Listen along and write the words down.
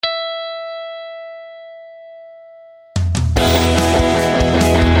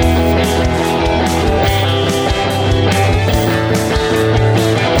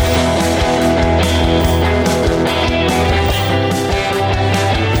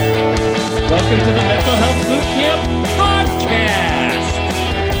Welcome to the Mental Health Boot Camp Podcast.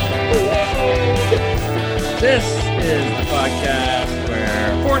 This is the podcast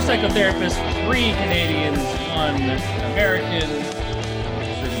where 4 psychotherapists, 3 Canadians, 1 American,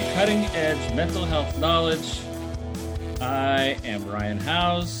 serving cutting-edge mental health knowledge. I am Ryan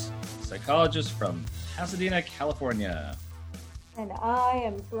Howes, psychologist from Pasadena, California. And I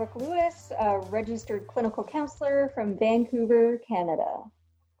am Brooke Lewis, a registered clinical counselor from Vancouver, Canada.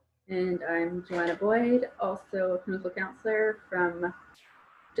 And I'm Joanna Boyd, also a clinical counselor from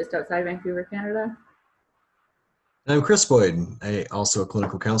just outside Vancouver, Canada. I'm Chris Boyd, also a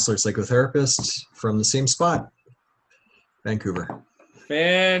clinical counselor, psychotherapist from the same spot, Vancouver.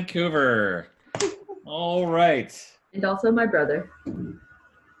 Vancouver. All right. And also my brother.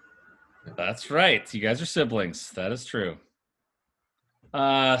 That's right. You guys are siblings. That is true.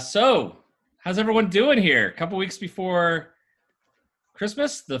 So how's everyone doing here? A couple weeks before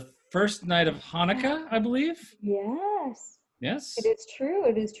Christmas, the first night of Hanukkah, I believe. Yes. Yes. It is true.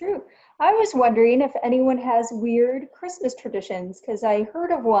 It is true. I was wondering if anyone has weird Christmas traditions, because I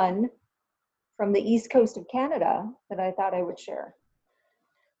heard of one from the east coast of Canada that I thought I would share.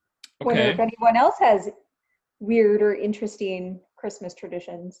 Okay. Wonder if anyone else has weird or interesting Christmas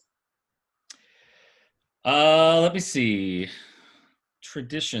traditions. Let me see.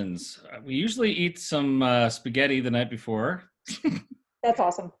 Traditions. We usually eat some spaghetti the night before. That's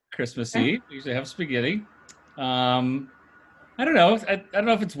awesome. Christmas Eve. We usually have spaghetti. I don't know. I don't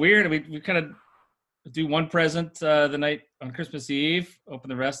know if it's weird. We kind of do one present the night on Christmas Eve, open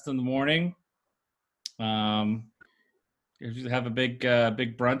the rest in the morning. Usually have a big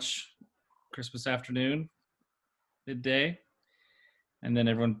brunch Christmas afternoon, midday. And then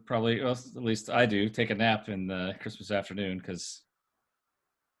everyone probably, well, at least I do, take a nap in the Christmas afternoon because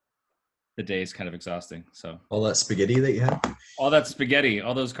the day is kind of exhausting. So All that spaghetti that you had? all that spaghetti,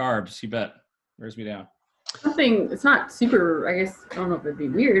 all those carbs, you bet, wears me down. Something, it's not super, I guess, I don't know if it'd be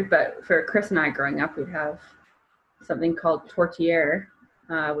weird, but for Chris and I growing up, we'd have something called tortillere,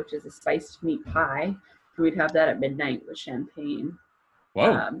 which is a spiced meat pie. We'd have that at midnight with champagne.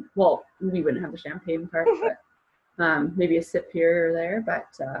 Whoa. Well, we wouldn't have the champagne part, but maybe a sip here or there. But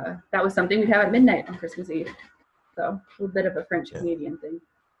that was something we'd have at midnight on Christmas Eve. So a little bit of a French-Canadian thing.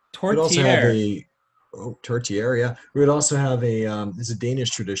 We'd also have Tortillere. tortillere, yeah. We would also have it's a Danish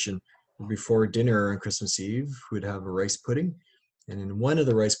tradition. Before dinner on Christmas Eve, we'd have a rice pudding. And in one of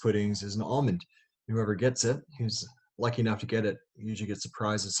the rice puddings is an almond. Whoever gets it, who's lucky enough to get it, usually gets a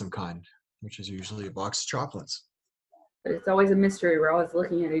prize of some kind, which is usually a box of chocolates. But it's always a mystery. We're always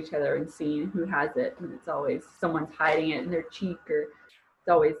looking at each other and seeing who has it. And it's always someone's hiding it in their cheek, or it's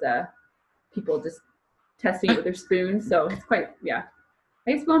always people just testing it with their spoon. So it's quite, yeah.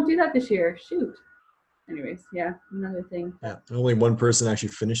 I guess we won't do that this year. Shoot. Anyways, yeah, another thing. Yeah, only one person actually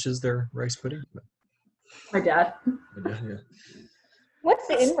finishes their rice pudding. My dad. Yeah, yeah. What's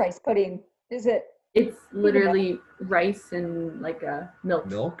in rice pudding? Is it? It's literally rice and like a milk.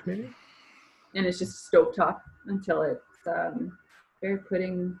 Milk, maybe? And it's just stovetop until it's very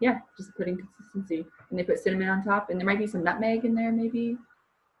pudding, yeah, just pudding consistency. And they put cinnamon on top, and there might be some nutmeg in there maybe,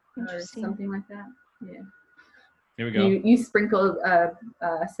 or something like that. Yeah. Here we go. You sprinkle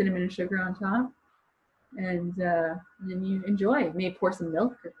cinnamon and sugar on top, and then you enjoy. Maybe pour some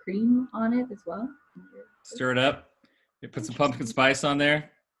milk or cream on it as well. Stir it up. You put some pumpkin spice on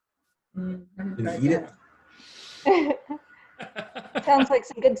there. I haven't And tried eat that. it. Sounds like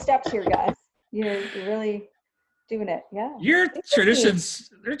some good steps here, guys. You're really doing it. Yeah. Your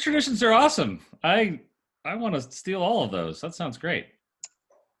traditions are awesome. I want to steal all of those. That sounds great.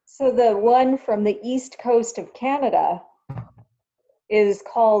 So the one from the east coast of Canada is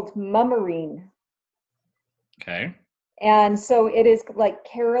called mummering. Okay. And so it is like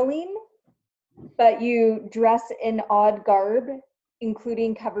caroling, but you dress in odd garb,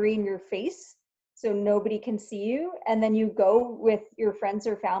 including covering your face so nobody can see you. And then you go with your friends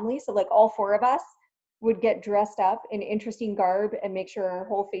or family. So like all 4 of us would get dressed up in interesting garb and make sure our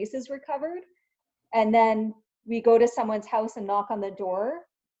whole faces were covered. And then we go to someone's house and knock on the door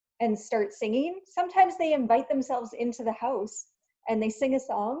and start singing. Sometimes they invite themselves into the house and they sing a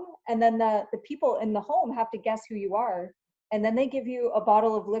song, and then the people in the home have to guess who you are, and then they give you a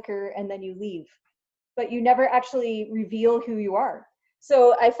bottle of liquor and then you leave. But you never actually reveal who you are.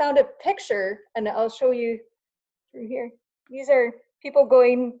 So I found a picture, and I'll show you through here. These are people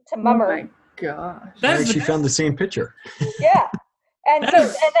going to mummer. Oh my gosh. I actually found the same picture. Yeah. And so,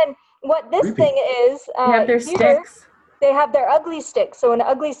 and then what this Creepy. thing is, They have their here, sticks. they have their ugly stick. So an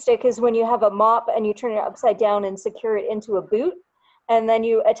ugly stick is when you have a mop and you turn it upside down and secure it into a boot, and then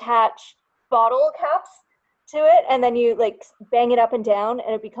you attach bottle caps to it, and then you like bang it up and down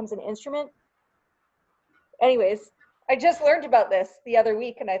and it becomes an instrument. anyways, I just learned about this the other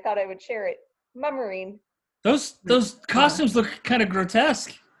week, and I thought I would share it. Mummarine. Those costumes look kind of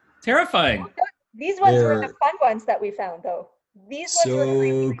grotesque, terrifying. These ones were the They're fun ones that we found, though. These ones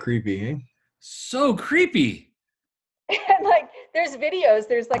were so creepy, eh? So creepy. and like, there's videos.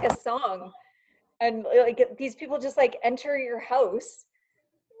 There's like a song, and like these people just like enter your house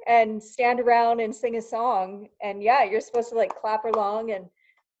and stand around and sing a song, and yeah, you're supposed to like clap along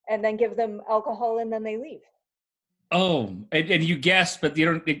and then give them alcohol, and then they leave. Oh, and you guess, but you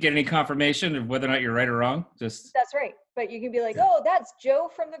don't get any confirmation of whether or not you're right or wrong. Just That's right. But you can be like, oh, that's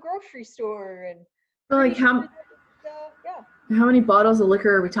Joe from the grocery store, and So, like, how yeah. many bottles of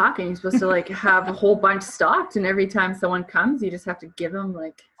liquor are we talking? You're supposed to like have a whole bunch stocked, and every time someone comes, you just have to give them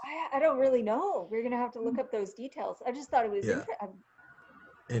like. I don't really know. We're gonna have to look up those details. I just thought it was Yeah.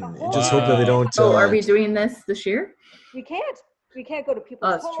 And Oh. just hope that they don't. Oh, are we doing this year? We can't go to Oh,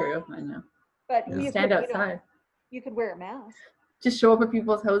 people's that's homes. true. I know. But Yeah. you Stand could, outside. You could wear a mask. Just show up at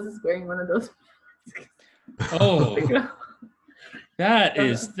people's houses wearing one of those. oh,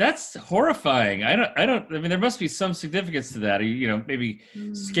 that's horrifying. I mean, there must be some significance to that. You know, maybe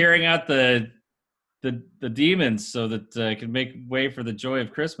scaring out the demons so that it can make way for the joy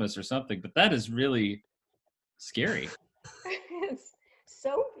of Christmas or something. But that is really scary. It's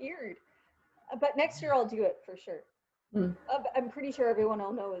so weird. But next year I'll do it for sure. Mm. I'm pretty sure everyone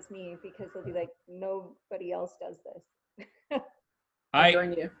will know it's me because they'll be like, nobody else does this. I'll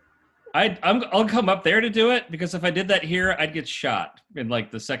join you. I'll come up there to do it because if I did that here, I'd get shot in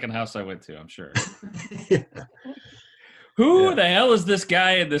like the second house I went to. I'm sure. Yeah. Who the hell is this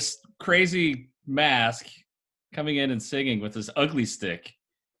guy in this crazy mask coming in and singing with his ugly stick?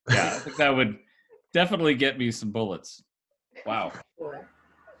 Yeah, I think that would definitely get me some bullets. Wow,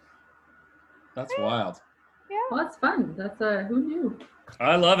 that's wild. Yeah. Well, that's fun. That's who knew?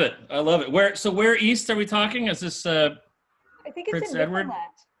 I love it. I love it. Where east are we talking? Is this I think it's Prince in Edward?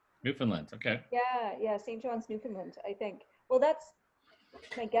 Newfoundland. Newfoundland? Okay. Yeah, St. John's, Newfoundland, I think. Well, that's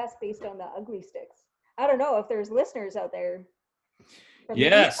my guess based on the ugly sticks. I don't know if there's listeners out there from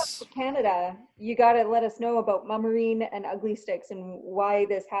the east coast of Canada. You got to let us know about mummarine and ugly sticks and why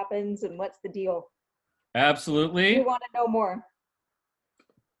this happens and what's the deal. Absolutely. We want to know more.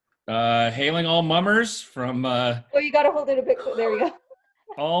 Hailing all mummers from Oh, you got to hold it a bit. There you go.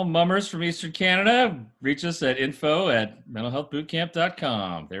 all mummers from Eastern Canada. Reach us at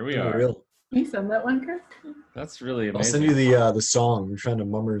info@mentalhealthbootcamp.com. There we are. Real. Can you send that one, Chris? That's really amazing. I'll send you the song. We found a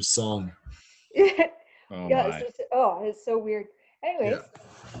Mummer's song. Oh Yeah, my. it's so weird. Anyways,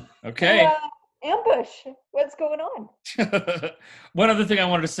 Okay. so, ambush. What's going on? One other thing I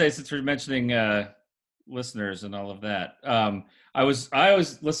wanted to say, since we're mentioning listeners and all of that, I always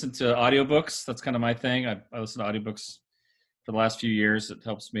listen to audiobooks. That's kind of my thing. I listen to audiobooks for the last few years. It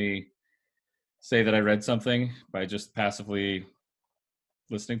helps me say that I read something by just passively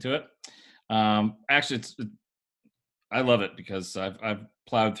listening to it. Actually, I love it because I've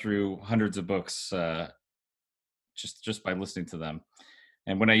plowed through hundreds of books just by listening to them.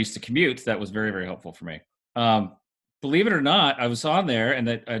 And when I used to commute, that was very, very helpful for me. Believe it or not, I was on there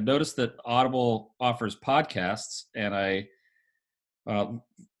and I noticed that Audible offers podcasts, and I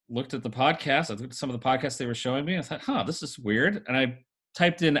looked at the podcast. I looked at some of the podcasts they were showing me. I thought, this is weird. And I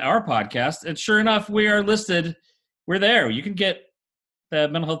typed in our podcast, and sure enough, we are listed. We're there. You can get the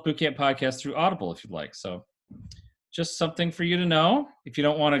Mental Health Bootcamp podcast through Audible if you'd like. So just something for you to know. If you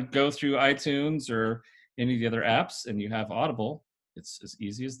don't want to go through iTunes or any of the other apps and you have Audible, it's as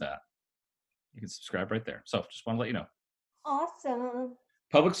easy as that. You can subscribe right there. So just want to let you know. Awesome.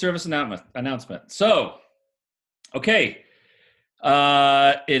 Public service announcement. So, okay.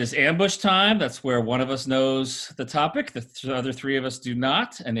 It is ambush time. That's where one of us knows the topic. The other three of us do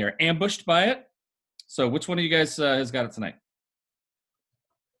not, and they are ambushed by it. So which one of you guys has got it tonight?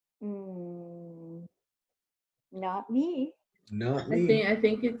 Not me. Not me. I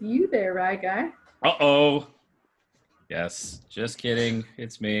think it's you there, right, guy? Uh-oh. Yes, just kidding.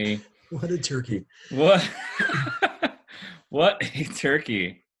 It's me. What a turkey. What? What a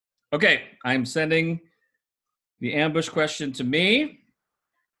turkey. Okay, I'm sending the ambush question to me.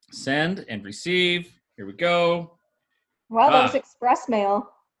 Send and receive. Here we go. Wow, that was express mail.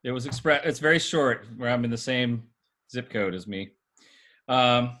 It was express. It's very short, where I'm in the same zip code as me.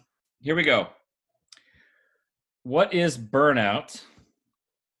 Here we go. What is burnout?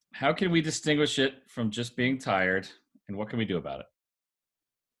 How can we distinguish it from just being tired? And what can we do about it?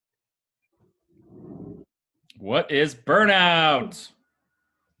 What is burnout?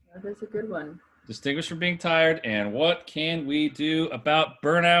 That is a good one. Distinguish from being tired, and what can we do about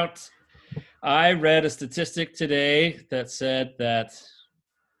burnout? I read a statistic today that said that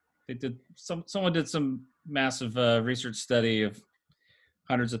someone did some massive research study of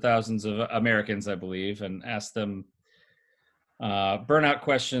hundreds of thousands of Americans, I believe, and asked them burnout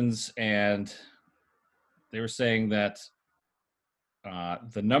questions, and they were saying that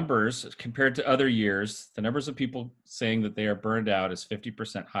the numbers compared to other years, the numbers of people saying that they are burned out is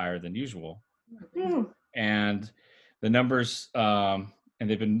 50% higher than usual. Hmm. And the numbers, and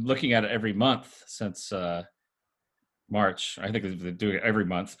they've been looking at it every month since March. I think they're doing it every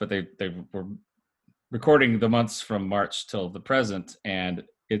month, but they were recording the months from March till the present, and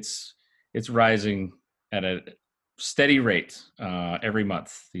it's rising at a steady rate every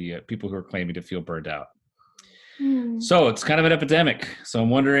month. The people who are claiming to feel burned out. So it's kind of an epidemic. So I'm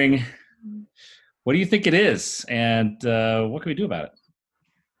wondering, what do you think it is, and what can we do about it?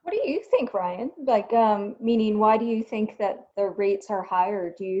 What do you think, Ryan? Like, meaning, why do you think that the rates are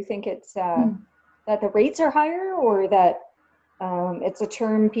higher? Do you think it's that the rates are higher, or that it's a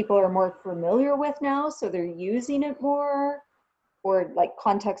term people are more familiar with now, so they're using it more, or like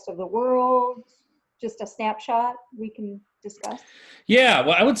context of the world? Just a snapshot we can discuss. Yeah,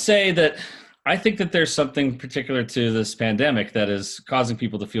 well, I would say that I think that there's something particular to this pandemic that is causing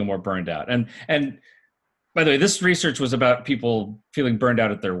people to feel more burned out. And by the way, this research was about people feeling burned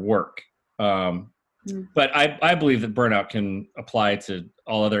out at their work. But I believe that burnout can apply to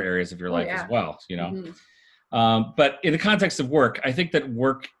all other areas of your life as well, you know. But in the context of work, I think that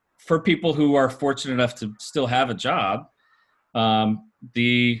work, for people who are fortunate enough to still have a job,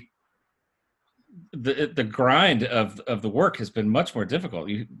 the grind of the work has been much more difficult.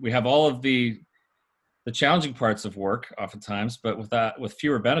 We have all of the challenging parts of work oftentimes, but with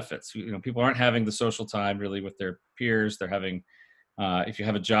fewer benefits. You know, people aren't having the social time really with their peers. They're having, if you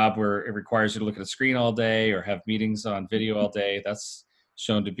have a job where it requires you to look at a screen all day or have meetings on video all day, that's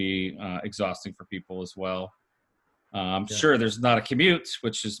shown to be exhausting for people as well. Sure, there's not a commute,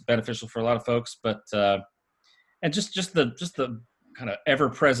 which is beneficial for a lot of folks, but and just the kind of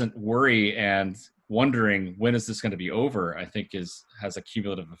ever-present worry and wondering when is this going to be over, I think has a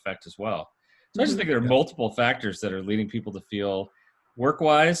cumulative effect as well. So I just think there are multiple factors that are leading people to feel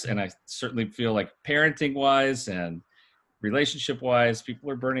work-wise, and I certainly feel like parenting-wise and relationship-wise, people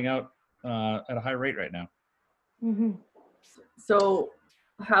are burning out at a high rate right now. Mm-hmm. So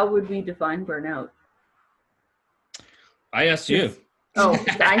how would we define burnout? I asked you.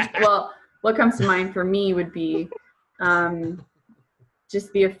 Well, what comes to mind for me would be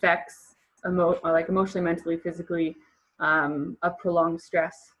just the effects, like emotionally, mentally, physically, of prolonged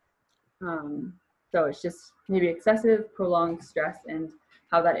stress. So it's just maybe excessive, prolonged stress and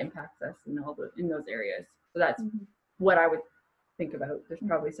how that impacts us in those areas. So that's what I would think about. There's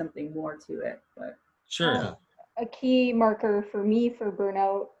probably something more to it, but sure. A key marker for me for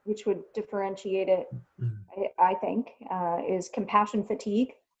burnout, which would differentiate it, I think, is compassion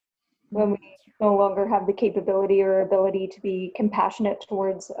fatigue. When we no longer have the capability or ability to be compassionate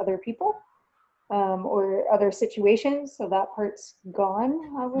towards other people or other situations. So that part's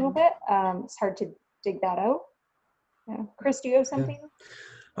gone a little bit. It's hard to dig that out. Yeah. Chris, do you have something? Yeah.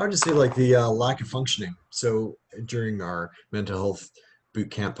 I would just say like the lack of functioning. So during our mental health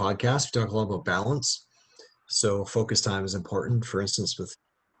boot camp podcast, we talk a lot about balance. So focus time is important, for instance, with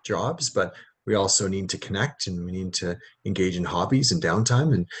jobs, but we also need to connect and we need to engage in hobbies and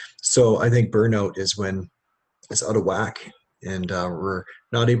downtime. And so I think burnout is when it's out of whack and we're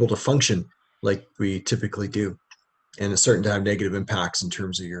not able to function like we typically do. And it's starting to have negative impacts in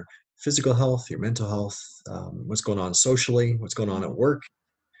terms of your physical health, your mental health, what's going on socially, what's going on at work.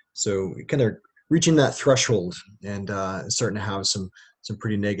 So kind of reaching that threshold and starting to have some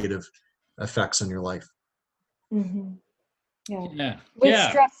pretty negative effects on your life. Mm-hmm. Yeah.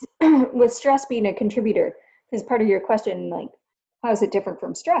 Yeah. With stress being a contributor, because part of your question, like, how is it different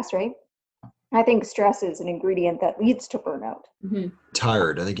from stress, right? I think stress is an ingredient that leads to burnout.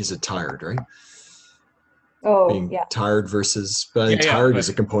 Tired. I think you said tired, right? Oh, being tired versus, but I think tired is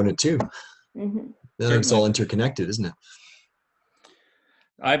a component too. It's all interconnected, isn't it?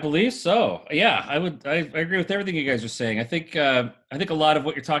 I believe so. Yeah, I agree with everything you guys are saying. I think a lot of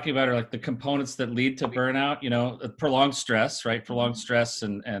what you're talking about are like the components that lead to burnout. You know, prolonged stress, right? Prolonged stress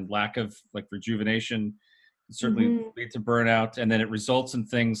and lack of like rejuvenation can certainly lead to burnout, and then it results in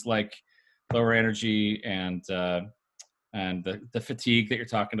things like lower energy and the fatigue that you're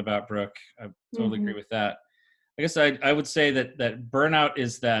talking about, Brooke. I totally agree with that. I guess I would say that burnout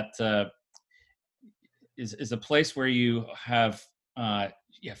is is a place where you have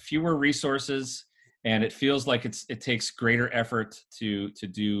fewer resources, and it feels like it takes greater effort to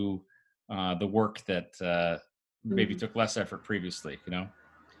do the work that maybe took less effort previously. You know,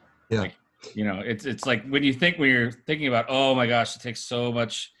 like, you know, it's like when you're thinking about, oh my gosh, it takes so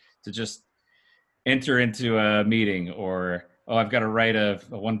much to just enter into a meeting, or oh, I've got to write a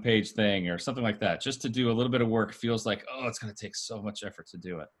one-page thing or something like that. Just to do a little bit of work feels like, oh, it's going to take so much effort to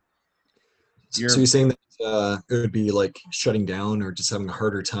do it. So you're saying that it would be like shutting down or just having a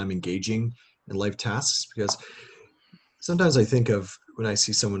harder time engaging in life tasks? Because sometimes I think of when I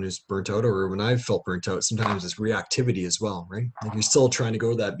see someone who's burnt out, or when I've felt burnt out, sometimes it's reactivity as well, right? Like you're still trying to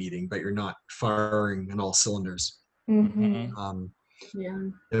go to that meeting, but you're not firing on all cylinders. Mm-hmm. Yeah.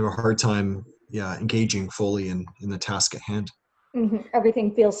 They have a hard time, engaging fully in the task at hand. Mm-hmm.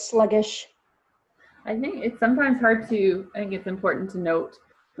 Everything feels sluggish. I think it's sometimes hard to, I think it's important to note,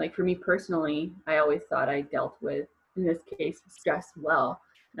 like for me personally, I always thought I dealt with, in this case, stress well.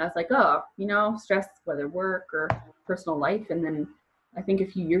 And I was like, oh, stress, whether work or personal life. And then I think a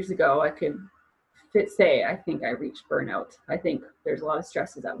few years ago, I could say, I think I reached burnout. I think there's a lot of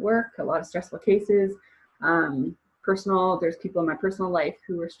stresses at work, a lot of stressful cases. There's people in my personal life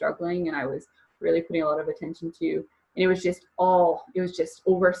who were struggling, and I was really putting a lot of attention to. And it was just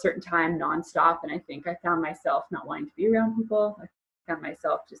over a certain time, nonstop. And I think I found myself not wanting to be around people. I found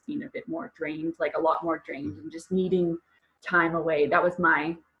myself just being a bit more drained, like a lot more drained, and just needing time away. That was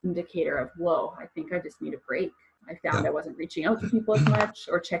my indicator of, whoa, I think I just need a break. I found I wasn't reaching out to people as much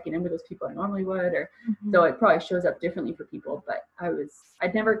or checking in with those people I normally would, so it probably shows up differently for people, but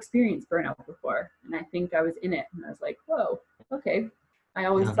I'd never experienced burnout before. And I think I was in it, and I was like, whoa, okay. I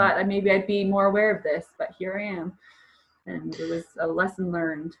always thought that maybe I'd be more aware of this, but here I am. And it was a lesson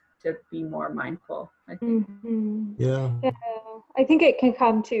learned to be more mindful, I think. Mm-hmm. Yeah. I think it can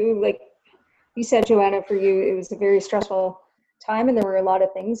come to, like you said, Joanna, for you, it was a very stressful time and there were a lot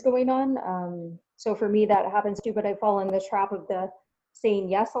of things going on. So for me, that happens too, but I fall in the trap of the saying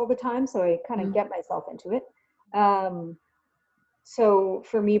yes all the time. So I kind of get myself into it. So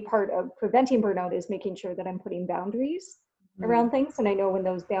for me, part of preventing burnout is making sure that I'm putting boundaries around things. And I know when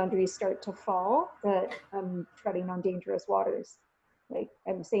those boundaries start to fall, that I'm treading on dangerous waters. Like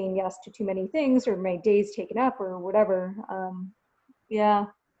I'm saying yes to too many things, or my day's taken up, or whatever. Yeah.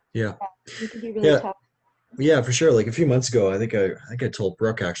 It can be really tough. Yeah, for sure. Like a few months ago, I think I told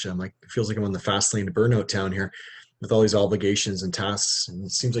Brooke, actually, I'm like, it feels like I'm on the fast lane to burnout town here with all these obligations and tasks. And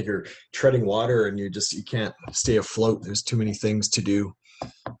it seems like you're treading water and you can't stay afloat. There's too many things to do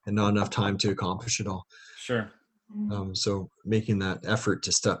and not enough time to accomplish it all. Sure. So making that effort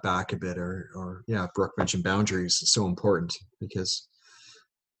to step back a bit, or Brooke mentioned boundaries is so important, because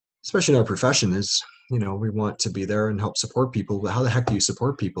especially in our profession is, we want to be there and help support people, but how the heck do you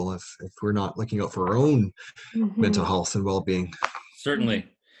support people if we're not looking out for our own mental health and well-being? Certainly.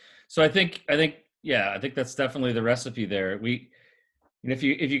 So I think that's definitely the recipe there. If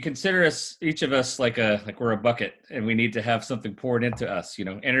you consider each of us like we're a bucket, and we need to have something poured into us,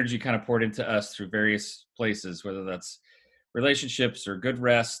 energy kind of poured into us through various places, whether that's relationships or good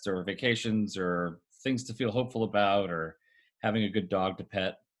rest or vacations or things to feel hopeful about, or having a good dog to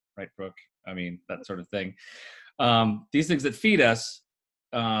pet, right, Brooke? I mean, that sort of thing. These things that feed us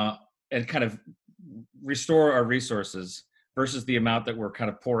and kind of restore our resources versus the amount that we're kind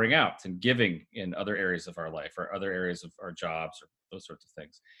of pouring out and giving in other areas of our life or other areas of our jobs or those sorts of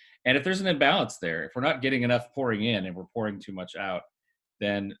things. And if there's an imbalance there, if we're not getting enough pouring in and we're pouring too much out,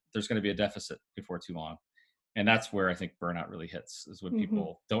 then there's going to be a deficit before too long. And that's where I think burnout really hits, is when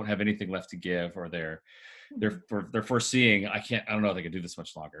people don't have anything left to give, or they're foreseeing, I don't know if they can do this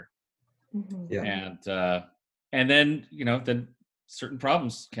much longer. And then then certain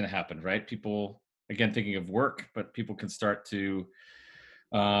problems can happen, right? People, again, thinking of work, but people can start to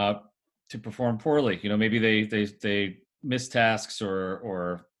perform poorly. Maybe they miss tasks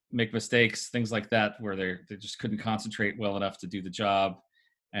or make mistakes, things like that, where they just couldn't concentrate well enough to do the job,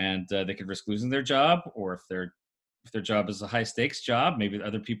 and they could risk losing their job. Or if their job is a high stakes job, maybe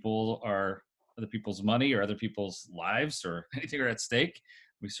other people's money or other people's lives or anything are at stake.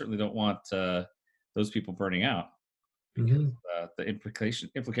 We certainly don't want those people burning out, because the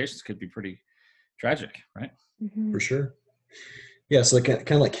implications could be pretty tragic, right? For sure. Yeah, so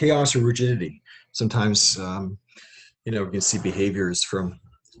kind of like chaos or rigidity. Sometimes, we can see behaviors from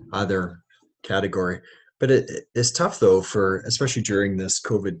either category. But it's tough, though, especially during this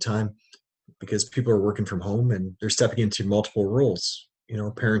COVID time, because people are working from home and they're stepping into multiple roles.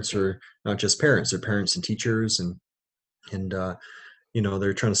 Parents are not just parents; they're parents and teachers, and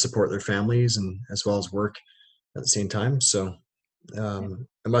they're trying to support their families and as well as work at the same time. So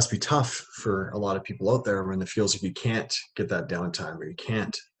it must be tough for a lot of people out there when it feels like you can't get that downtime or you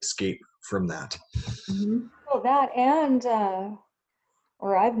can't escape from that. Well, that and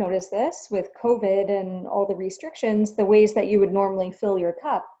or I've noticed this with COVID and all the restrictions, the ways that you would normally fill your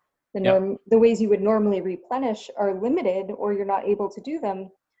cup, the ways you would normally replenish are limited, or you're not able to do them.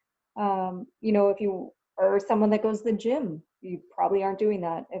 If you are someone that goes to the gym, you probably aren't doing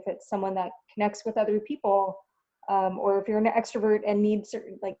that. If it's someone that connects with other people, or if you're an extrovert and need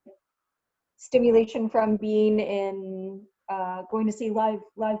certain like stimulation from being in going to see live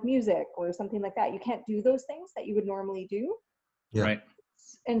music or something like that, you can't do those things that you would normally do. Yeah. Right.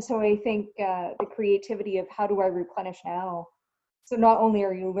 And so I think the creativity of how do I replenish now. So not only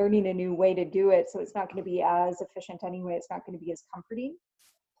are you learning a new way to do it, so it's not going to be as efficient anyway, it's not going to be as comforting,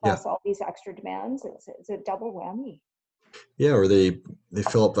 Yeah. plus all these extra demands, it's a double whammy. Yeah, or they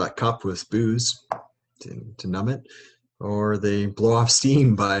fill up that cup with booze to numb it, or they blow off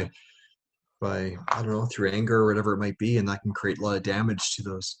steam by I don't know, through anger or whatever it might be, and that can create a lot of damage to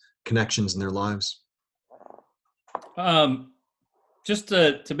those connections in their lives. Just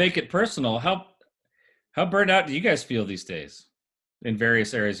to make it personal, how burned out do you guys feel these days in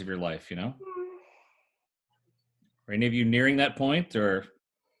various areas of your life? Are any of you nearing that point, or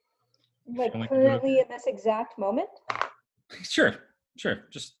Like feeling like you're doing currently in this exact moment, okay? Sure,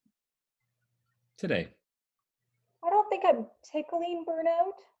 just today. I don't think I'm tickling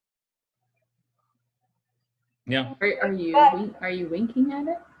burnout. Yeah. Are you But are you winking at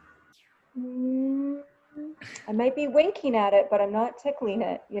it? I might be winking at it, but I'm not tickling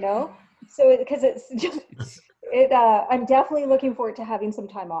it, So because it's just I'm definitely looking forward to having some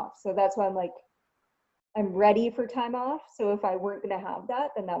time off. So that's why I'm ready for time off. So if I weren't going to have that,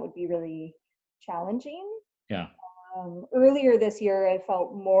 then that would be really challenging. Yeah. Earlier this year, I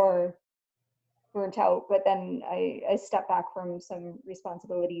felt more burnt out, but then I stepped back from some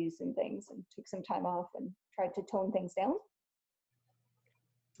responsibilities and things and took some time off and tried to tone things down.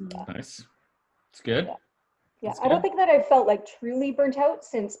 Nice. It's good. Yeah, That's I don't good. think that I've felt like truly burnt out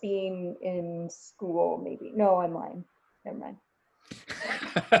since being in school, maybe. No, I'm lying. Never mind.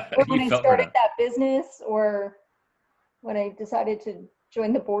 Or when You I felt burnt started out. that business, or when I decided to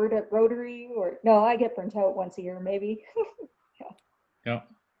join the board at Rotary, or no, I get burnt out once a year, maybe. Yeah.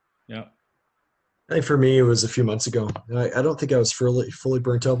 I think for me, it was a few months ago. I don't think I was fully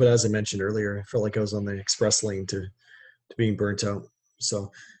burnt out, but as I mentioned earlier, I felt like I was on the express lane to being burnt out.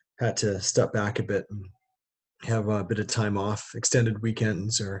 So had to step back a bit and have a bit of time off, extended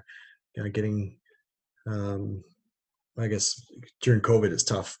weekends, or getting. I guess during COVID it's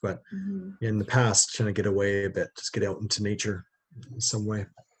tough, but in the past, trying to get away a bit, just get out into nature in some way.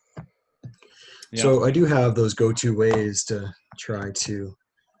 Yeah. So I do have those go-to ways to try to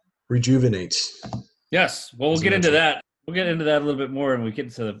rejuvenate. Yes. Well, we'll As I get into mentioned. that. We'll get into that a little bit more when we get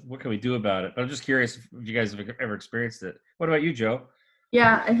into what can we do about it. But I'm just curious if you guys have ever experienced it. What about you, Joe?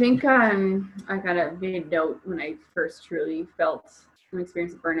 Yeah, I think I kind of made note when I first truly felt an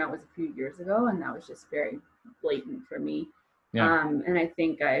experience of burnout was a few years ago, and that was just very blatant for me. Yeah. And I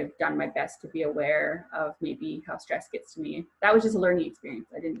think I've done my best to be aware of maybe how stress gets to me. That was just a learning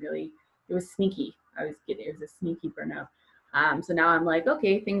experience. I didn't really. It was sneaky. It was a sneaky burnout. So now I'm like,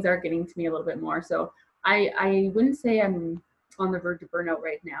 okay, things are getting to me a little bit more. So I wouldn't say I'm on the verge of burnout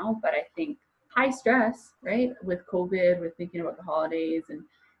right now, but I think high stress, right? With COVID, with thinking about the holidays,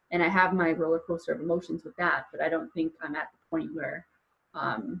 and I have my roller coaster of emotions with that, but I don't think I'm at the point where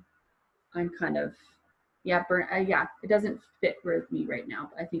I'm kind of it doesn't fit with me right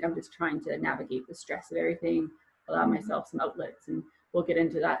now. I think I'm just trying to navigate the stress of everything, allow myself some outlets, and we'll get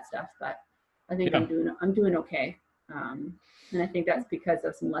into that stuff. But I think Yeah. I'm doing okay, and I think that's because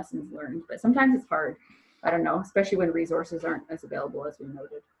of some lessons learned. But sometimes it's hard. I don't know, especially when resources aren't as available as we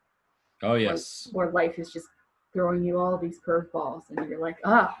noted. Oh, yes. Or life is just throwing you all these curveballs and you're like,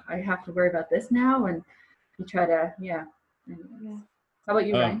 I have to worry about this now, and you try to anyways. How about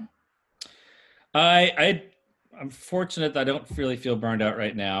you, Ryan? I'm fortunate that I don't really feel burned out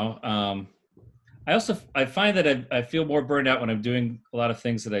right now. I find that I feel more burned out when I'm doing a lot of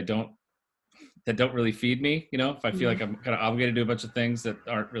things that don't really feed me. If I feel like I'm kind of obligated to do a bunch of things that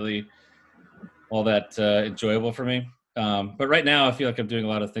aren't really all that enjoyable for me. But right now, I feel like I'm doing a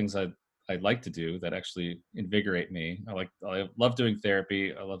lot of things I'd like to do that actually invigorate me. I love doing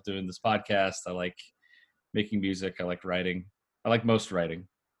therapy. I love doing this podcast. I like making music. I like writing. I like most writing.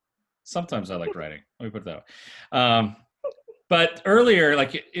 Sometimes I like writing. Let me put it that way. But earlier,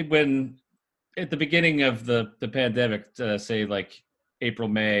 when at the beginning of the pandemic, say like April,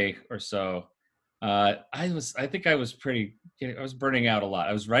 May or so, I think I was burning out a lot.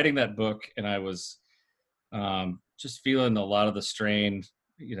 I was writing that book, and I was just feeling a lot of the strain,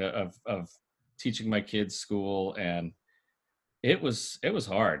 of teaching my kids school, and it was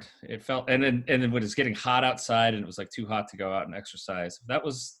hard. It felt, and then when it's getting hot outside, and it was like too hot to go out and exercise.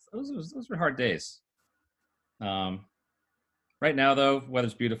 Those were hard days. Right now, though,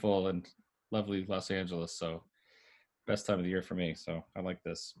 weather's beautiful and lovely Los Angeles, so best time of the year for me. So I like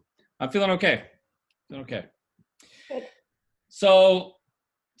this. I'm feeling okay. Feeling okay. Good. So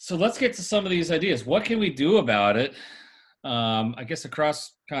let's get to some of these ideas. What can we do about it? I guess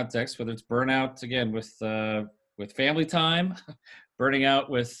across context, whether it's burnout again with family time, burning out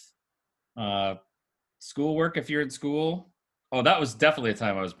with schoolwork if you're in school. Oh, that was definitely a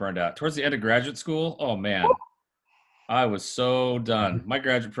time I was burned out. Towards the end of graduate school, oh man, I was so done. My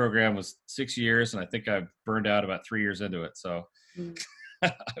graduate program was 6 years, and I think I burned out about 3 years into it. So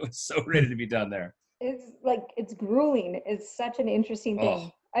I was so ready to be done there. It's like, it's grueling. It's such an interesting Oh.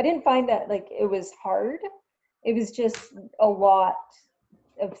 thing. I didn't find that like it was hard. It was just a lot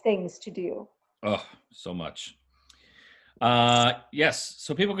of things to do. Oh, so much. Yes.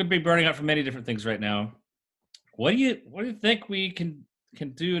 So people could be burning out from many different things right now. What do you think we can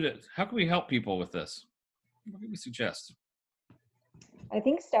do to? How can we help people with this? What can we suggest? I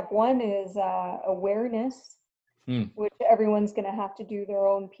think step one is awareness, Hmm. which everyone's going to have to do their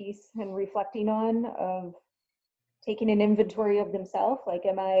own piece and reflecting on, of taking an inventory of themselves. Like,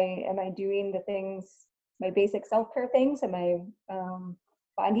 am I doing the things, my basic self-care things? Am I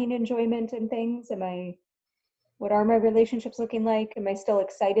finding enjoyment in things? What are my relationships looking like? Am I still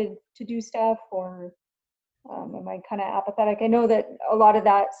excited to do stuff, or am I kind of apathetic? I know that a lot of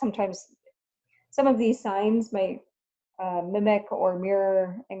that, sometimes some of these signs might mimic or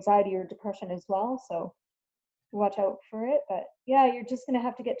mirror anxiety or depression as well. So watch out for it. But yeah, you're just going to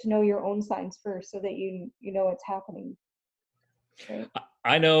have to get to know your own signs first, so that you know what's happening. Right?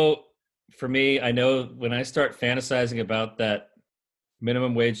 I know for me, I know when I start fantasizing about that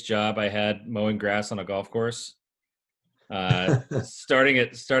minimum wage job I had mowing grass on a golf course, starting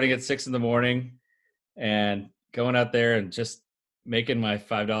at 6 a.m. and going out there and just making my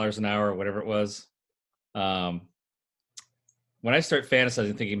 $5 an hour or whatever it was. When I start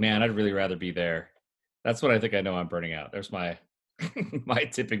fantasizing, thinking, man, I'd really rather be there. That's when I think I know I'm burning out. There's my my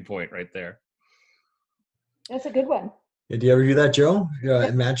tipping point right there. That's a good one. Yeah, do you ever do that, Joe?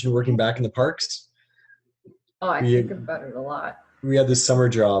 Imagine working back in the parks. Oh, I think about it a lot. We had this summer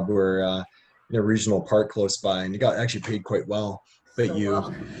job where in a regional park close by, and you got actually paid quite well. But So you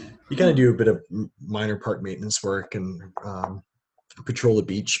well. you kind of do a bit of minor park maintenance work and patrol the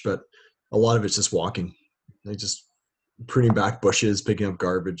beach, but a lot of it's just walking. Like just pruning back bushes, picking up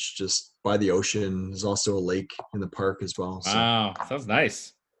garbage just by the ocean. There's also a lake in the park as well. So Wow, sounds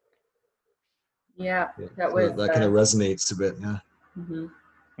nice. Yeah, that so was that kind of resonates a bit. Yeah.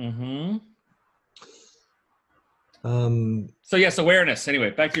 Mm-hmm. Um, So yes, awareness. Anyway,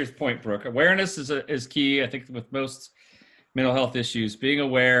 back to your point, Brooke. Awareness is key. I think with most mental health issues, being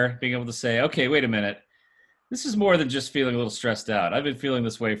aware, being able to say, okay, wait a minute, this is more than just feeling a little stressed out. I've been feeling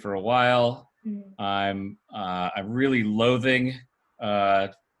this way for a while. I'm really loathing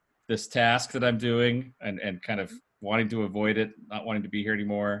this task that I'm doing and kind of wanting to avoid it, not wanting to be here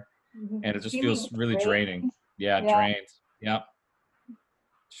anymore. And it just feels really draining. Yeah, drained. Yeah.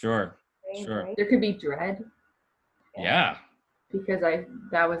 Sure. Sure. Right? there could be dread, Yeah. because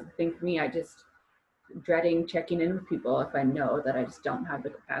that was the thing for me. I just dreading checking in with people if I know that I just don't have the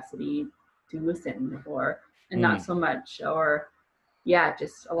capacity to listen, and not so much, or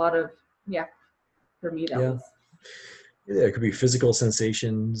just a lot of for me that was. Yeah, it could be physical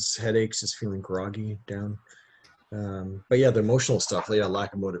sensations, headaches, just feeling groggy, down. But yeah, the emotional stuff,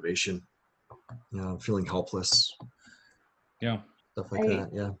 lack of motivation, feeling helpless, stuff like that.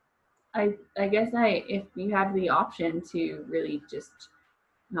 Yeah. I guess if you have the option to really just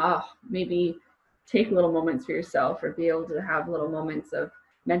maybe take little moments for yourself, or be able to have little moments of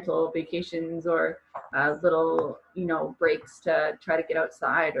mental vacations, or little breaks to try to get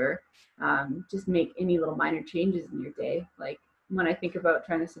outside, or just make any little minor changes in your day. Like, when I think about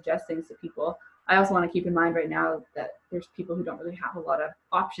trying to suggest things to people, I also want to keep in mind right now that there's people who don't really have a lot of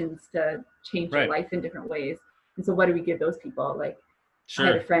options to change their life in different ways. And so what do we give those people? Like, I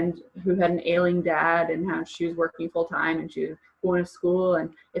had a friend who had an ailing dad, and how she was working full time, and she was going to school,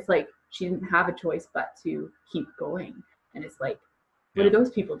 and it's like she didn't have a choice but to keep going. And it's like, what do those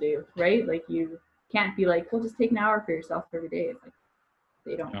people do, right? Like, you can't be like, well, just take an hour for yourself every day. It's like,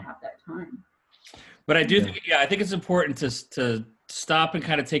 they don't have that time. But I do think, I think it's important to stop and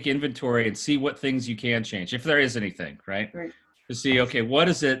kind of take inventory and see what things you can change, if there is anything, right? To see, okay, what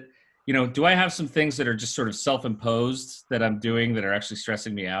is it? Do I have some things that are just sort of self-imposed that I'm doing that are actually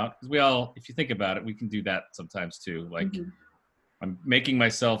stressing me out? Because we all, if you think about it, we can do that sometimes too. Like, I'm making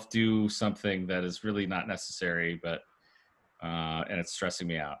myself do something that is really not necessary, but and it's stressing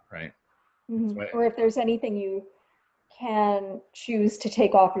me out, right? Or if there's anything you can choose to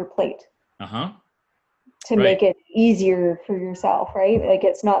take off your plate. To make it easier for yourself, right? Like,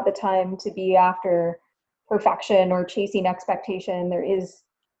 it's not the time to be after perfection or chasing expectation. There is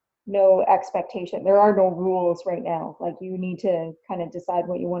no expectation. There are no rules right now. Like you need to kind of decide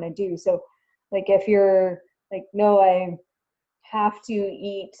what you want to do. So like if you're like, no, I have to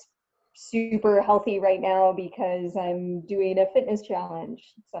eat super healthy right now because I'm doing a fitness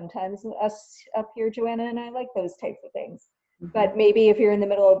challenge. Sometimes us up here, Joanna and I like those types of things. But maybe if you're in the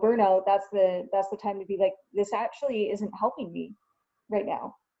middle of burnout, that's the time to be like, this actually isn't helping me right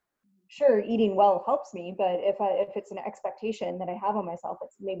now. Sure, eating well helps me, but if it's an expectation that I have on myself,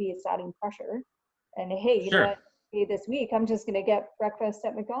 it's adding pressure. And hey, you know Sure. what? Hey, this week I'm just going to get breakfast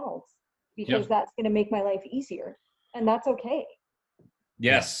at McDonald's because Yep. that's going to make my life easier, and that's okay.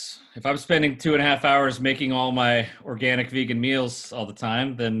 Yes. If I'm spending 2.5 hours making all my organic vegan meals all the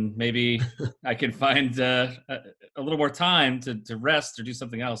time, then maybe I can find a little more time to rest or do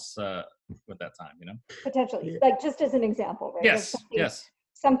something else with that time, you know? Potentially, like just as an example, right? Of Yes. Yes.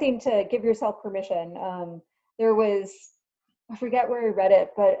 something to give yourself permission. There was, I forget where I read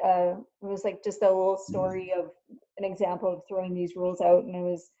it, but it was like just a little story of an example of throwing these rules out. And it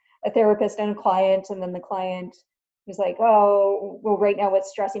was a therapist and a client, and then the client was like, oh, well, right now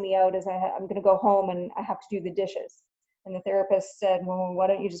what's stressing me out is I'm going to go home and I have to do the dishes. And the therapist said, well, why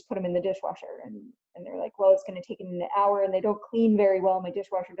don't you just put them in the dishwasher? And they're like, well, it's going to take an hour and they don't clean very well. My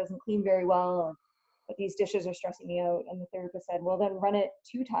dishwasher doesn't clean very well, but these dishes are stressing me out. And the therapist said, well, then run it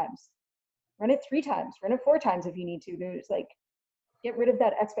 2 times, run it 3 times, run it 4 times if you need to. There's like, get rid of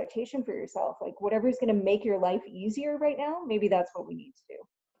that expectation for yourself. Like whatever's going to make your life easier right now, maybe that's what we need to do.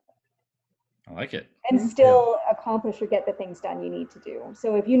 I like it. And still accomplish or get the things done you need to do.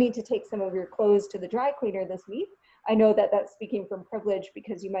 So if you need to take some of your clothes to the dry cleaner this week, I know that that's speaking from privilege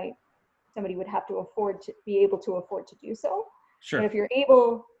because somebody would have to be able to afford to do so. Sure. But if you're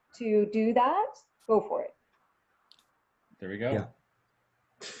able to do that, go for it. There we go. Yeah.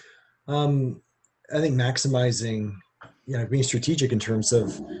 I think maximizing, being strategic in terms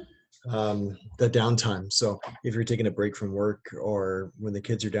of the downtime. So if you're taking a break from work or when the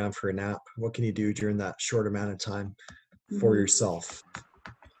kids are down for a nap, what can you do during that short amount of time for yourself?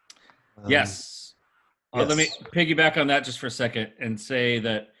 Yes. Yes. Let me piggyback on that just for a second and say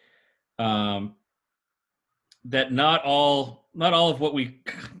that that not all of what we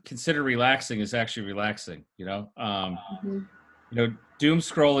consider relaxing is actually relaxing. Doom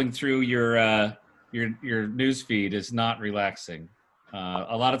scrolling through your news feed is not relaxing.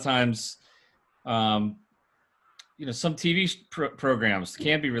 A lot of times, some TV programs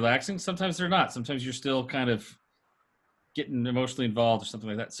can be relaxing. Sometimes they're not. Sometimes you're still kind of getting emotionally involved or something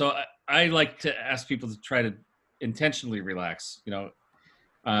like that. So I like to ask people to try to intentionally relax.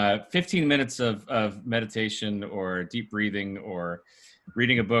 15 minutes of meditation or deep breathing or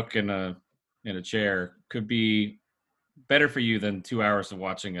reading a book in a chair could be better for you than 2 hours of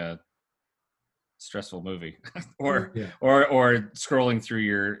watching a stressful movie or scrolling through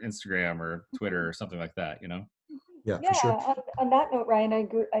your Instagram or Twitter or something like that, Yeah, for sure. On that note, Ryan, I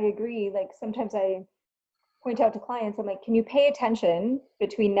agree. Like sometimes I point out to clients, I'm like, can you pay attention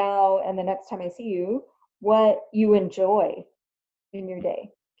between now and the next time I see you, what you enjoy in your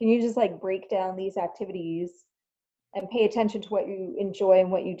day? Can you just like break down these activities and pay attention to what you enjoy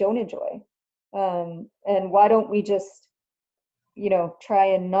and what you don't enjoy? And why don't we just try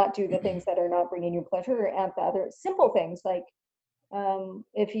and not do the things that are not bringing you pleasure, or amp the other simple things like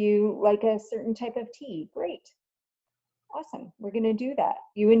if you like a certain type of tea, great, awesome, we're going to do that.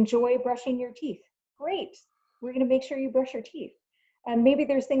 You enjoy brushing your teeth, great, we're going to make sure you brush your teeth. And maybe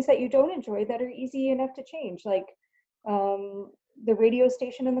there's things that you don't enjoy that are easy enough to change, like the radio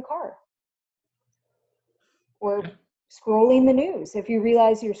station in the car or scrolling the news. If you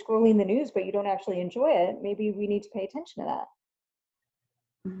realize you're scrolling the news but you don't actually enjoy it, maybe we need to pay attention to that.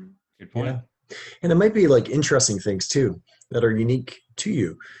 Good point. Yeah. And it might be like interesting things too that are unique to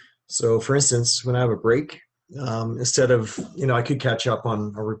you. So for instance, when I have a break, instead of, I could catch up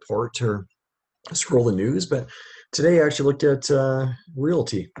on a report or scroll the news, but today I actually looked at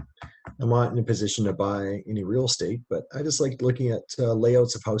realty. I'm not in a position to buy any real estate, but I just like looking at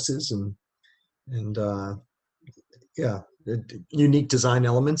layouts of houses and unique design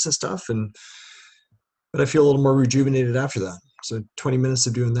elements and stuff. But I feel a little more rejuvenated after that. So 20 minutes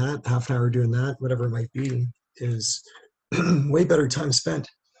of doing that, half an hour doing that, whatever it might be, is way better time spent.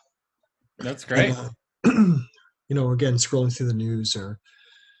 That's great. And, again, scrolling through the news or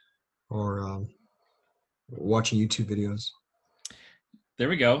watching YouTube videos. There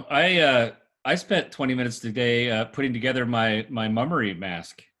we go. I spent 20 minutes today putting together my mummery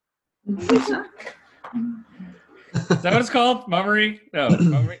mask. Is that what it's called? Mummery? No,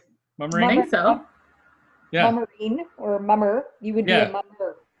 mummery. I think so. Yeah. Mummerine or mummer. You would be a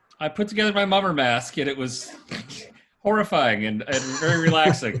mummer. I put together my mummer mask and it was horrifying and very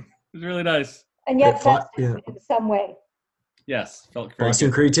relaxing. was really nice. and yet Yeah, festive in some way. Yes, felt very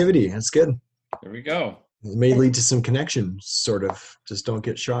fostering good. creativity. That's good. There we go. It may lead to some connection, sort of. Just don't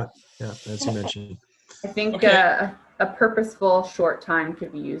get shot. Yeah, as you mentioned. I think Okay. a purposeful short time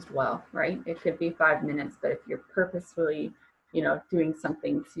could be used well, right? It could be 5 minutes, but if you're purposefully, doing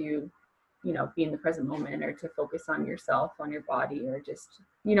something to, be in the present moment or to focus on yourself, on your body, or just,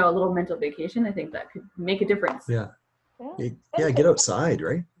 a little mental vacation, I think that could make a difference. Yeah. Yeah, Yeah, get outside,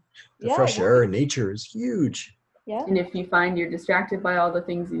 right? The yeah, fresh yeah, air and nature is huge. yeah. And if you find you're distracted by all the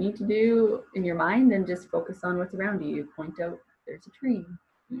things you need to do in your mind, then just focus on what's around you. Point out there's a tree,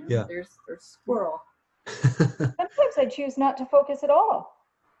 Yeah. there's a squirrel. Sometimes I choose not to focus at all.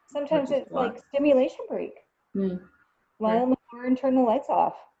 Sometimes Which is it's what? like stimulation break. Mm. Lie on the floor and turn the lights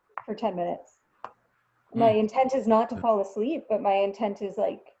off for 10 minutes. My intent is not to fall asleep, but my intent is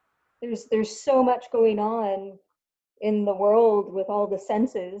like there's so much going on in the world with all the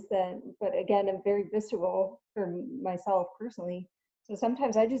senses but again, I'm very visceral for myself personally. So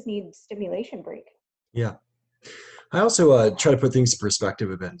sometimes I just need stimulation break. Yeah. I also try to put things in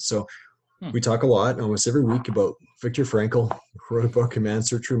perspective a bit. So we talk a lot, almost every week, about Viktor Frankl, who wrote a book, A Man's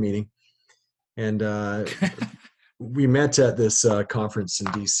Search for Meaning. And we met at this conference in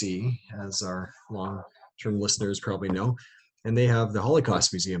DC, as our long-term listeners probably know. And they have the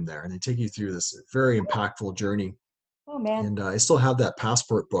Holocaust Museum there, and they take you through this very impactful journey. Oh man. And I still have that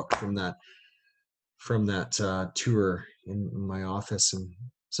passport book from that tour in my office. And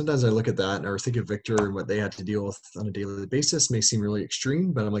sometimes I look at that and I think of Victor and what they had to deal with on a daily basis. It may seem really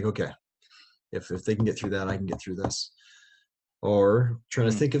extreme, but I'm like, okay, if they can get through that, I can get through this. Or trying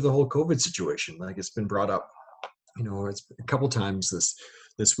to think of the whole COVID situation. Like, it's been brought up, it's a couple times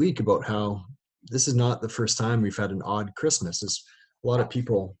this week about how this is not the first time we've had an odd Christmas. It's a lot of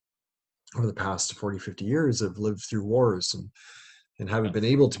people over the past 40, 50 years have lived through wars and haven't been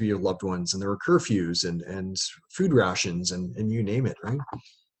able to be with loved ones. And there were curfews and food rations and you name it, right?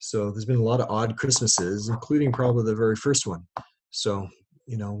 So there's been a lot of odd Christmases, including probably the very first one. So,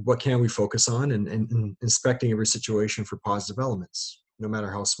 what can we focus on and inspecting every situation for positive elements, no matter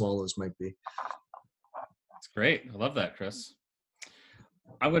how small those might be. That's great. I love that, Chris.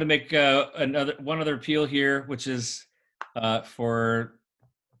 I'm going to make one other appeal here, which is for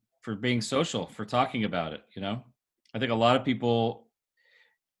being social, for talking about it. I think a lot of people,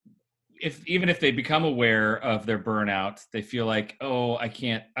 even if they become aware of their burnout, they feel like, oh, I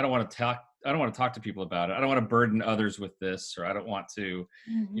don't want to talk to people about it. I don't want to burden others with this, or I don't want to,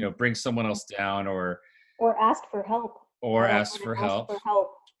 bring someone else down, or ask for help. Ask for help.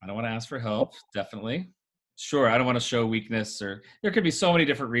 I don't want to ask for help. Definitely. Sure. I don't want to show weakness, or there could be so many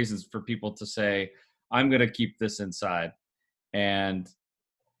different reasons for people to say, I'm going to keep this inside. And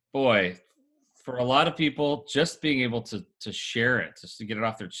boy, for a lot of people, just being able to share it, just to get it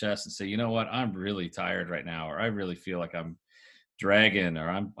off their chest and say, you know what, I'm really tired right now, or I really feel like I'm dragging, or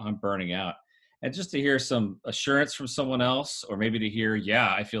I'm burning out. And just to hear some assurance from someone else, or maybe to hear,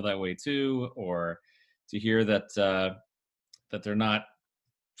 yeah, I feel that way too, or to hear that that they're not,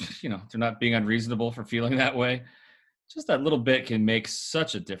 they're not being unreasonable for feeling that way. Just that little bit can make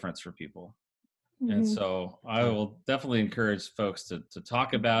such a difference for people. Mm-hmm. And so I will definitely encourage folks to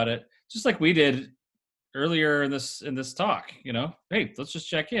talk about it, just like we did earlier in this talk. Hey, let's just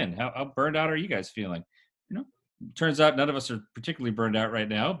check in. How burned out are you guys feeling? Turns out none of us are particularly burned out right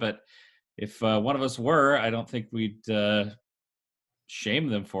now, but if one of us were, I don't think we'd shame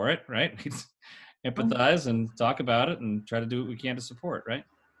them for it, right? We'd empathize and talk about it and try to do what we can to support, right?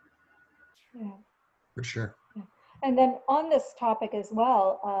 Yeah, For sure. yeah. And then on this topic as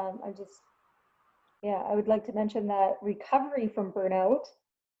well, I would like to mention that recovery from burnout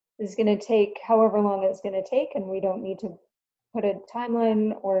is going to take however long it's going to take, and we don't need to put a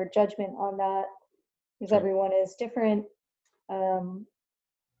timeline or judgment on that, because everyone is different.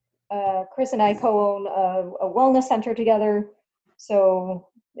 Chris and I co-own a wellness center together. So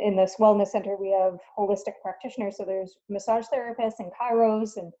in this wellness center, we have holistic practitioners. So there's massage therapists and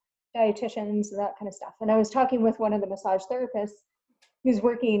chiros and dietitians and that kind of stuff. And I was talking with one of the massage therapists who's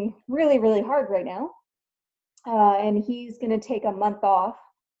working really, really hard right now. And he's going to take a month off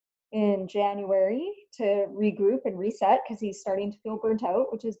in January to regroup and reset, because he's starting to feel burnt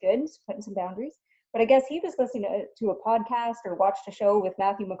out, which is good. He's putting some boundaries. But I guess he was listening to a podcast or watched a show with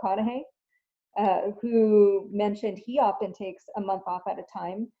Matthew McConaughey, who mentioned he often takes a month off at a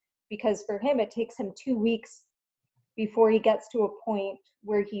time, because for him, it takes him 2 weeks before he gets to a point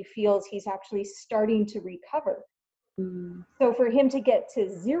where he feels he's actually starting to recover. So for him to get to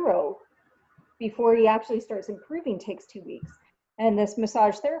 0 before he actually starts improving takes 2 weeks. And this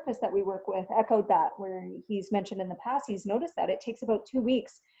massage therapist that we work with echoed that, where he's mentioned in the past, he's noticed that it takes about 2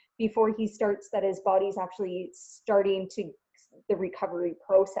 weeks before he starts that his body's actually starting to the recovery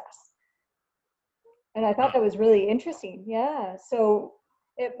process. And I thought that was really interesting. Yeah. So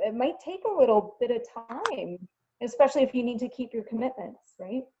it might take a little bit of time, especially if you need to keep your commitments,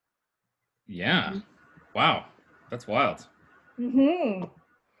 right? Yeah. Wow. That's wild. Mm-hmm.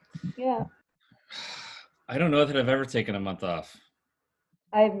 Yeah. I don't know that I've ever taken a month off.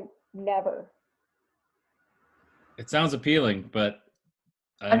 I've never. It sounds appealing, but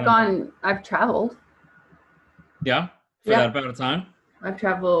I've traveled. Yeah? For that amount of time? I've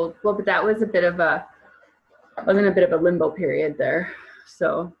traveled, well, but that was I was in a bit of a limbo period there.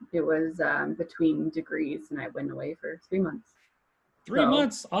 So it was between degrees, and I went away for 3 months. 3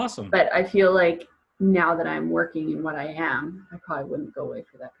 months? Awesome. But I feel like now that I'm working in what I am, I probably wouldn't go away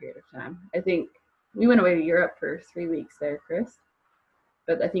for that period of time. I think we went away to Europe for 3 weeks there, Chris.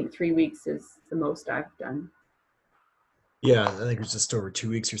 But I think 3 weeks is the most I've done. Yeah, I think it was just over 2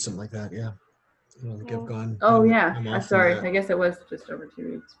 weeks or something like that. Yeah. I don't think I've gone. Oh, I'm yeah. off I'm from sorry. that. I guess it was just over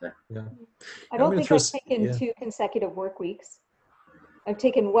 2 weeks. But Yeah. I don't think I've taken yeah. 2 consecutive work weeks. I've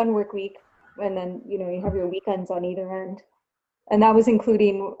taken 1 work week, and then, you know, you have your weekends on either end. And that was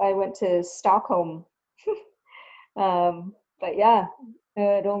including, I went to Stockholm. But yeah,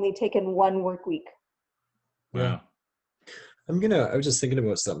 I'd only taken 1 work week. Wow. I was just thinking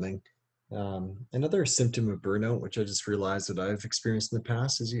about something. Another symptom of burnout, which I just realized that I've experienced in the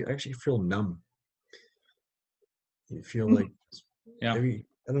past, is you actually feel numb. You feel like, Yeah. maybe,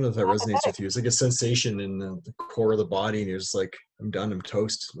 I don't know if that resonates with you. It's like a sensation in the core of the body, and you're just like, I'm done, I'm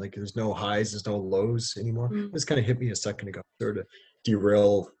toast. Like there's no highs, there's no lows anymore. This kind of hit me a second ago, sort of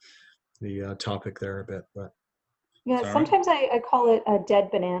derail the topic there a bit, but Yeah, Sorry. sometimes I call it a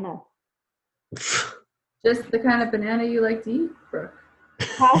dead banana. just the kind of banana you like to eat, Brooke.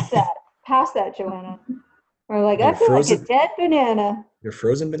 Past that, Joanna. Or like, Yeah, I feel frozen- like a dead banana. Your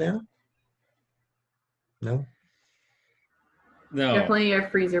frozen banana? No? No. Definitely a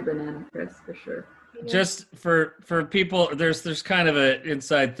freezer banana, Chris, for sure. Just for people, there's kind of an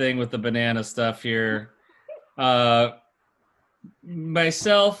inside thing with the banana stuff here.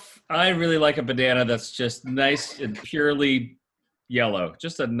 Myself, I really like a banana that's just nice and purely yellow,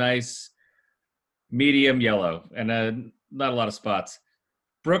 just a nice medium yellow, and not a lot of spots.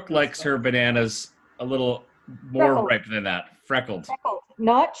 Brooke likes her bananas a little more Freckled. ripe than that, freckled. Freckles.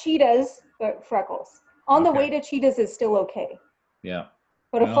 Not cheetahs, but freckles. On the Okay. way to cheetahs is still okay, Yeah,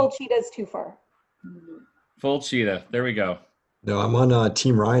 but a Well. full cheetah is too far. full cheetah. There we go. No, I'm on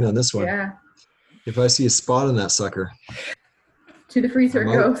Team Ryan on this one. Yeah. If I see a spot on that sucker, To the freezer it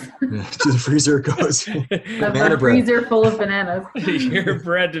I'm out. goes. To the freezer it goes. A freezer full of bananas. You're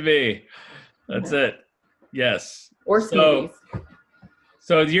bread to me. That's it. Yes. Or smoothies.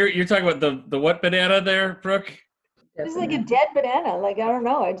 So you're talking about the what banana there, Brooke? It's like a dead banana. Like, I don't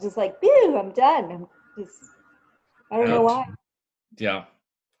know. I'm just like, boo, I'm done. I don't know why. Yeah.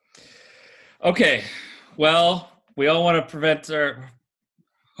 Okay. Well, we all want to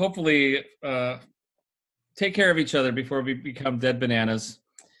hopefully take care of each other before we become dead bananas.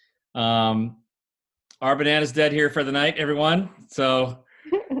 Our banana's dead here for the night, everyone. So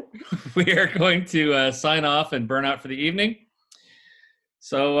we are going to sign off and burn out for the evening.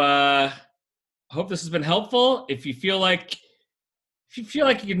 So I hope this has been helpful. If you feel like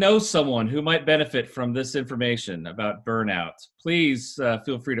you know someone who might benefit from this information about burnout, please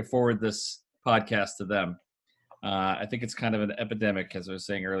feel free to forward this podcast to them. I think it's kind of an epidemic, as I was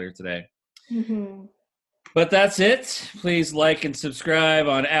saying earlier today. Mm-hmm. But that's it. Please like and subscribe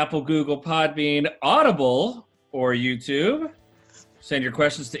on Apple, Google, Podbean, Audible, or YouTube. Send your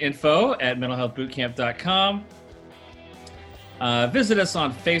questions to info@mentalhealthbootcamp.com. Visit us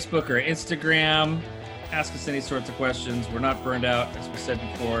on Facebook or Instagram. Ask us any sorts of questions. We're not burned out, as we said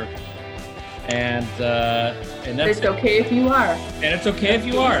before. And that's It's okay if you are. And it's okay if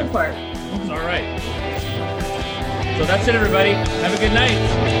you are. Part. It's all right. So that's it, everybody. Have a good night.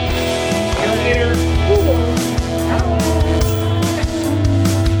 See you later. Ooh.